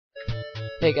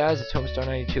Hey guys, it's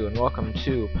Homestar92 and welcome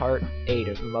to part 8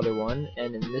 of Mother 1,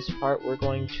 and in this part we're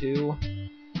going to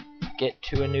get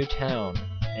to a new town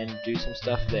and do some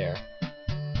stuff there.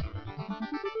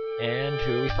 And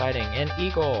who are we fighting? An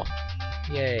eagle!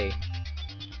 Yay!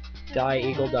 Die,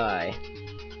 eagle, die.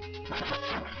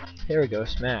 There we go,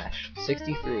 smash.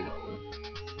 63.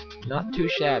 Not too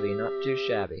shabby, not too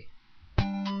shabby.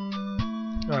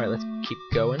 Alright, let's keep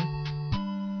going.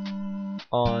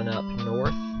 On up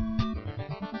north.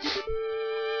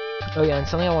 Oh yeah, and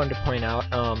something I wanted to point out,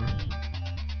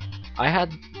 I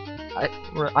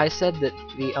said that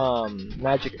the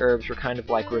magic herbs were kind of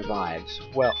like revives.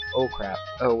 Well, oh crap.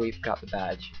 Oh, we've got the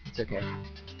badge. It's okay.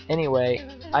 Anyway,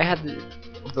 I had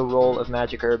the role of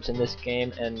magic herbs in this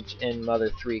game and in Mother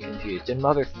 3 confused. In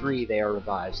Mother 3 they are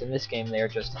revives. In this game they are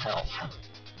just health.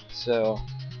 So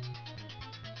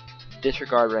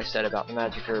disregard what I said about the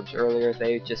magic herbs earlier.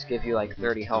 They just give you like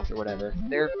 30 health or whatever.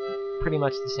 They're pretty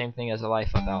much the same thing as a life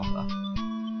up alpha.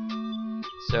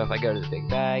 So if I go to the big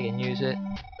bag and use it,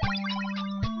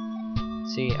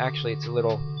 see, actually it's a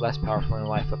little less powerful than a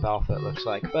life up alpha it looks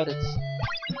like, but it's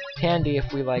handy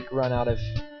if we like run out of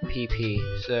PP,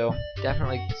 so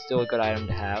definitely still a good item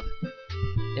to have.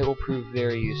 It will prove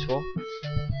very useful.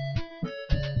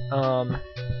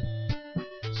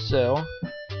 So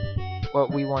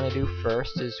what we want to do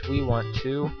first is we want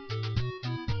to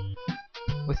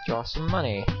withdraw some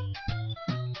money.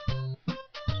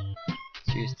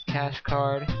 Let's use the cash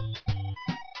card.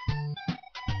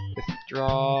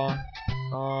 Withdraw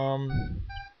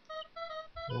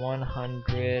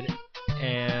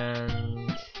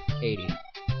 180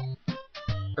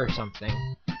 or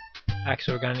something.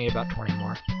 Actually, we're gonna need about 20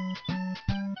 more.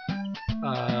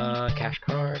 Cash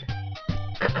card.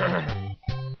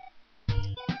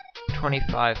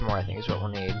 25 more, I think, is what we'll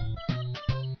need.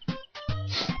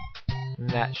 And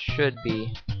that should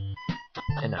be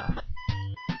enough.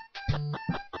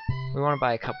 We want to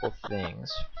buy a couple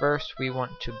things. First, we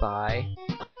want to buy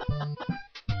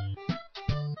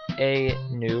a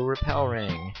new repel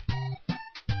ring.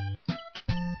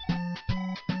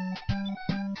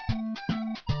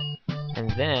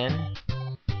 And then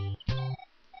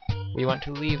we want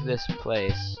to leave this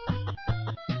place.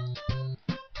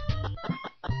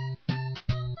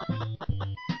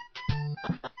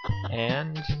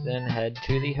 And then head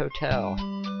to the hotel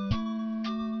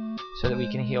so that we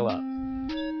can heal up.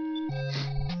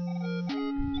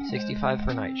 65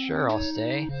 per night. Sure, I'll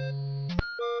stay.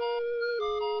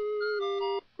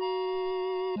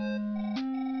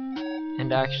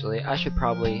 And actually, I should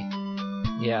probably...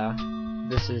 yeah,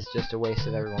 this is just a waste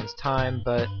of everyone's time,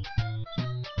 but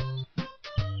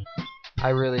I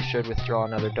really should withdraw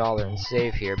another $1 and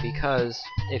save here, because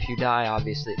if you die,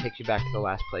 obviously, it takes you back to the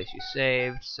last place you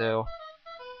saved, so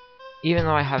even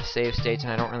though I have save states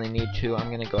and I don't really need to,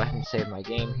 I'm gonna go ahead and save my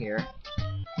game here.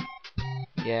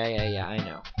 Yeah, I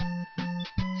know.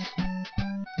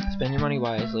 Spend your money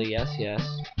wisely, yes.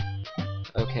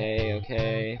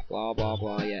 Okay, blah blah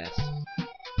blah, yes.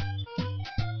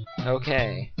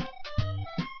 Okay.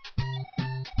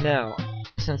 Now,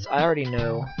 since I already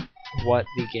know what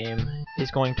the game is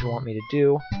going to want me to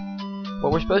do,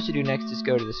 what we're supposed to do next is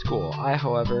go to the school. I,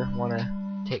 however, want to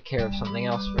take care of something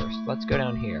else first. Let's go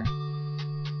down here.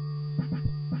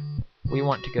 We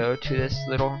want to go to this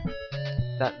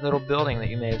that little building that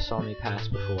you may have saw me pass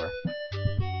before.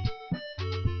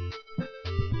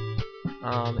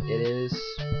 It is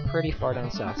pretty far down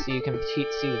south, so you can see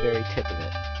the very tip of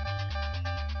it.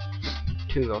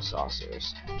 Two little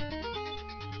saucers.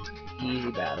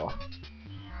 Easy battle.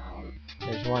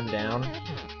 There's one down.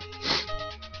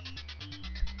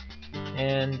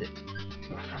 And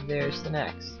there's the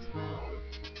next.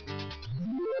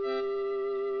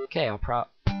 Okay, I'll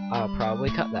probably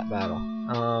cut that battle.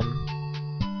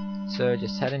 So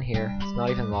just head in here. It's not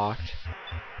even locked.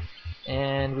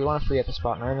 And we want to free up a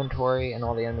spot in our inventory, and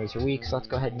all the enemies are weak, so let's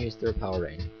go ahead and use the repel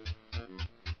ring.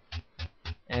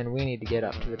 And we need to get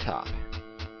up to the top.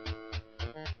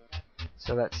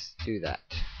 So let's do that.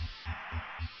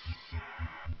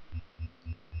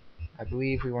 I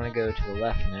believe we want to go to the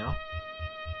left now.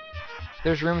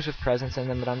 There's rooms with presents in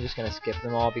them, but I'm just going to skip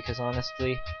them all because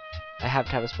honestly, I have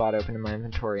to have a spot open in my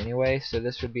inventory anyway, so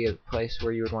this would be a place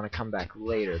where you would want to come back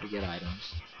later to get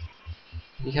items.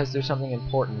 Because there's something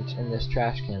important in this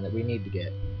trash can that we need to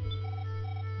get.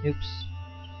 Oops.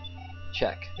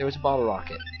 Check. There was a bottle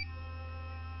rocket.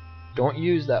 Don't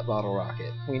use that bottle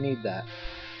rocket. We need that.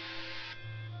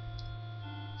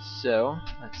 So,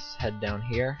 let's head down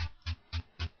here.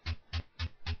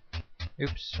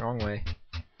 Oops, wrong way.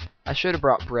 I should have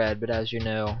brought bread, but as you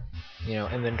know,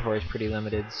 inventory is pretty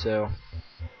limited, so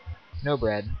no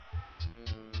bread.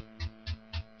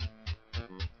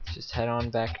 just head on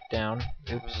back down.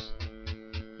 Oops.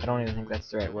 I don't even think that's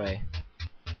the right way.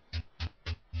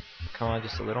 Come on,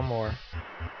 just a little more.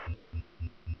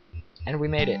 And we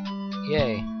made it!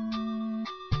 Yay!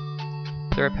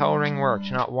 The repel ring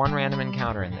worked, not one random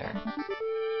encounter in there.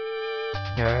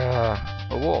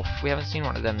 A wolf. We haven't seen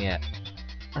one of them yet.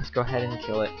 Let's go ahead and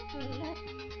kill it.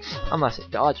 Unless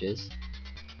it dodges.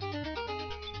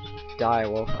 Die,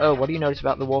 wolf. Oh, what do you notice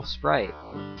about the wolf sprite?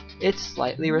 It's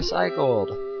slightly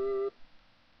recycled.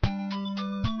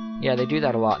 Yeah, they do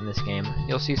that a lot in this game.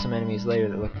 You'll see some enemies later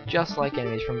that look just like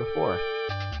enemies from before.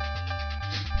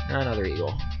 Another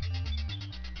eagle.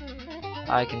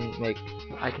 I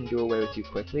can do away with you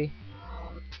quickly.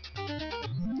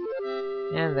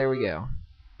 And there we go.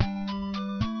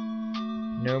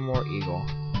 No more eagle.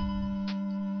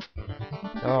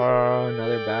 Oh,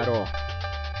 another battle.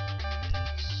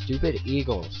 Stupid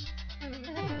eagles.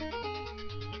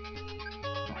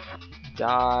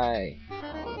 Die.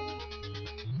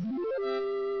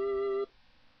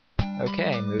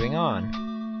 Okay, moving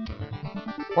on.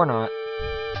 Or not.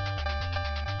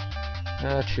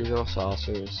 Two little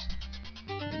saucers.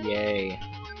 Yay.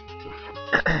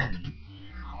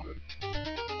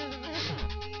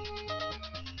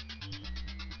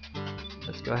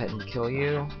 Let's go ahead and kill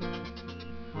you.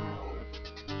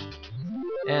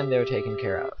 And they're taken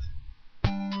care of.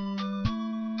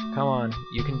 Come on,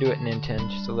 you can do it, Ninten,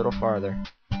 just a little farther.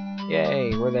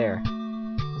 Yay, we're there.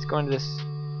 Let's go into this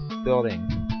building.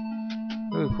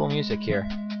 Ooh, cool music here.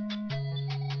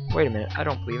 Wait a minute, I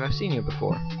don't believe I've seen you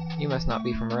before. You must not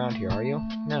be from around here, are you?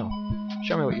 No.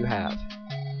 Show me what you have.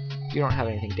 You don't have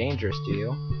anything dangerous, do you?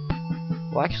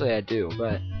 Well, actually I do,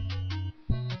 but...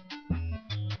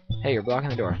 Hey, you're blocking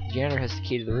the door. The janitor has the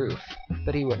key to the roof,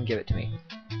 but he wouldn't give it to me.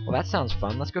 Well, that sounds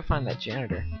fun. Let's go find that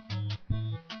janitor.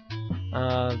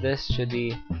 This should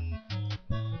be...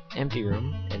 empty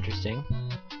room. Interesting.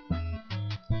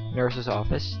 Nurse's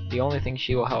office. The only thing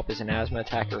she will help is an asthma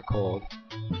attack or cold.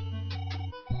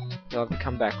 You'll have to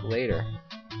come back later.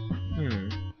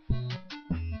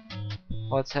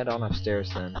 Let's head on upstairs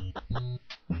then.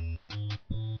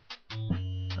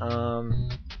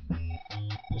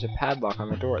 There's a padlock on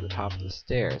the door at the top of the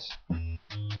stairs.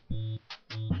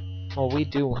 Well, we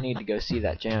do need to go see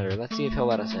that janitor. Let's see if he'll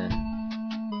let us in.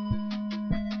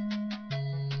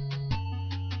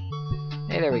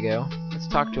 Hey, there we go. Let's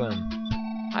talk to him.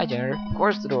 Hi, janitor. Of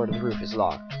course the door to the roof is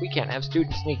locked. We can't have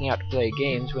students sneaking out to play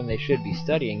games when they should be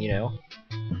studying, you know.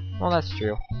 Well, that's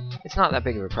true. It's not that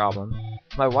big of a problem.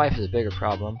 My wife is a bigger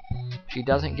problem. She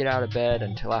doesn't get out of bed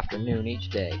until after noon each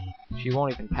day. She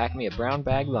won't even pack me a brown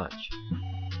bag lunch.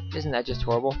 Isn't that just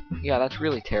horrible? Yeah, that's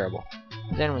really terrible.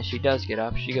 Then when she does get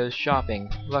up, she goes shopping.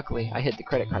 Luckily, I hid the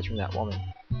credit cards from that woman.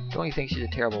 Don't you think she's a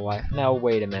terrible wife? No,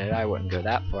 wait a minute, I wouldn't go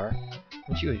that far.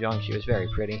 When she was young, she was very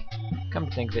pretty. Come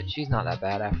to think of it, she's not that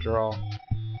bad after all.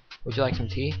 Would you like some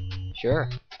tea? Sure.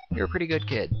 You're a pretty good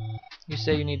kid. You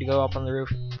say you need to go up on the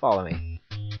roof? Follow me.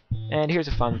 And here's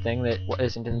a fun thing that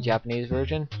isn't in the Japanese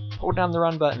version. Hold down the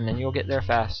run button and you'll get there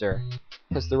faster.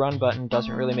 Because the run button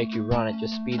doesn't really make you run, it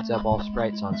just speeds up all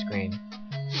sprites on screen.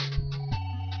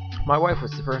 My wife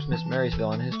was the first Miss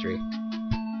Marysville in history.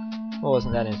 Well,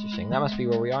 isn't that interesting? That must be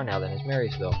where we are now then, is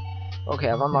Marysville. Okay,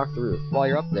 I've unlocked the roof. While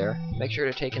you're up there, make sure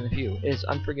to take in the view. It is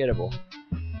unforgettable.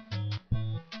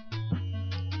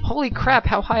 Holy crap,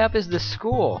 how high up is this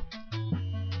school?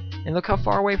 And look how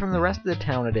far away from the rest of the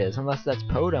town it is, unless that's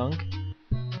Podunk.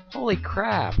 Holy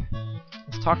crap.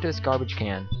 Let's talk to this garbage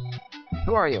can.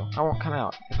 Who are you? I won't come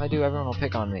out. If I do, everyone will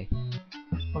pick on me.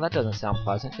 Well, that doesn't sound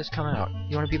pleasant. Just come out.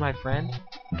 You want to be my friend?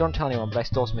 Don't tell anyone, but I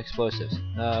stole some explosives.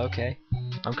 Okay.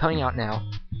 I'm coming out now.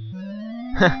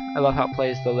 I love how it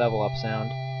plays the level up sound.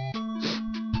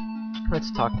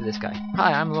 Let's talk to this guy.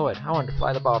 Hi, I'm Lloyd. I wanted to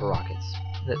fly the bottle rockets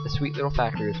that the sweet little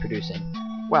factory is producing.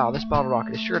 Wow, this bottle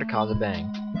rocket is sure to cause a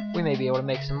bang. We may be able to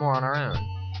make some more on our own.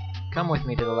 Come with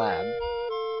me to the lab.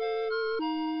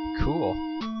 Cool.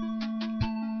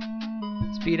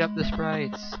 Speed up the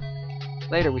sprites.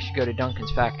 Later we should go to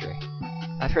Duncan's factory.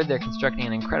 I've heard they're constructing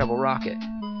an incredible rocket.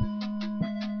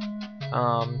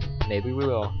 Maybe we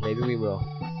will. Maybe we will.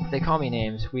 If they call me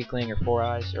names, Weakling or Four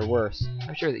Eyes, or worse,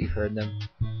 I'm sure that you've heard them.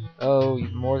 Oh,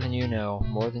 more than you know.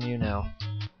 More than you know.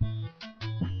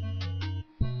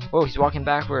 Whoa, he's walking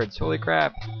backwards. Holy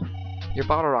crap. Your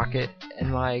bottle rocket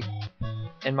and my...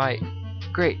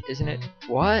 Great, isn't it?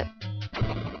 What?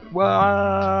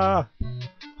 Whoa!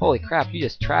 Holy crap, you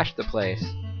just trashed the place.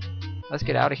 Let's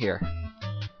get out of here.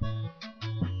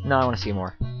 No, I want to see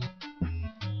more.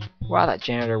 Wow, that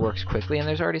janitor works quickly and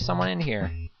there's already someone in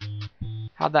here.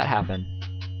 How'd that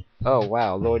happen? Oh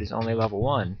wow, Lloyd is only level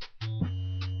 1.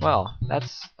 Well,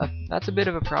 that's a bit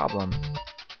of a problem.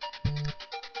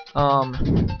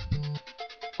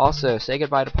 Also, say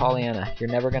goodbye to Pollyanna. You're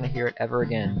never gonna hear it ever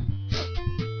again.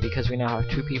 Because we now have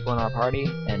 2 people in our party,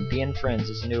 and being friends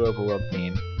is a new overworld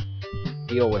theme.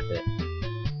 Deal with it.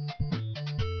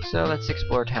 So let's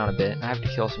explore town a bit. I have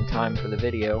to kill some time for the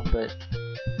video, but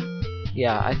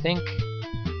yeah, I think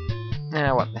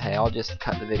what the hell, I'll just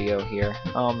cut the video here.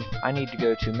 I need to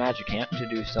go to Magic Camp to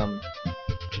do some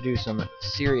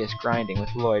serious grinding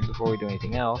with Lloyd before we do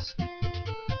anything else.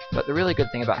 But the really good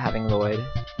thing about having Lloyd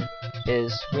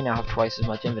is we now have twice as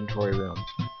much inventory room,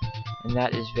 and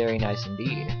that is very nice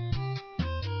indeed.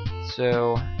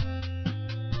 So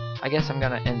I guess I'm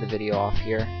gonna end the video off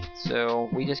here. So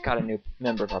we just got a new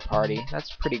member of our party.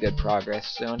 That's pretty good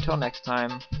progress. So until next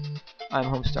time, I'm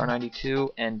Homestar92,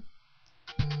 and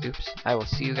oops, I will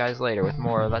see you guys later with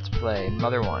more Let's Play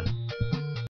Mother 1.